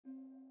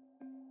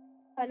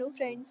Hello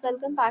friends,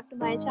 welcome back to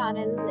my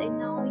channel and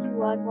now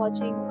you are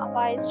watching a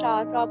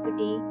 5-star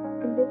property.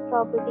 In this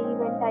property,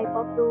 one type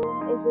of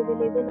room is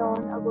available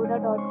on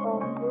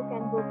agoda.com. You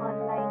can book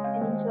online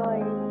and enjoy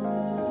it.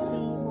 To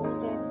see more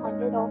than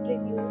 100 of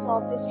reviews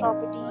of this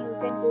property, you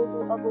can go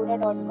to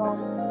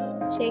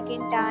agoda.com.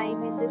 Check-in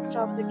time in this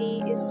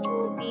property is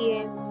 2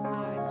 p.m.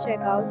 and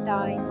check-out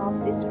time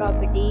of this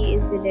property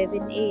is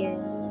 11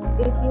 a.m.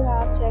 If you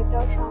have checked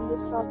out from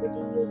this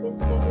property, you can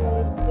send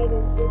your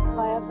experiences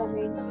via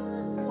comments.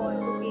 For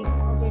booking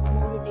or get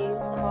more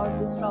details about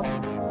this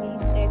property,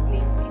 please check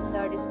link in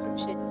the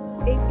description.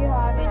 If you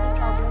have any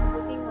problem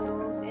booking a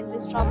room in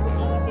this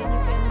property, then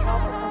you can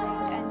drop a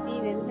comment and we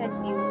will help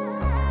you.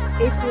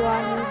 If you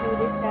are new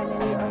to this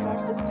channel or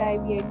not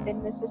subscribed yet,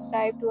 then must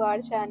subscribe to our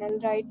channel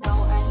right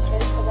now and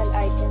press the bell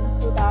icon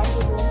so that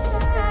you don't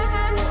miss any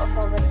video of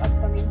our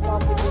upcoming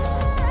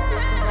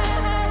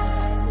property.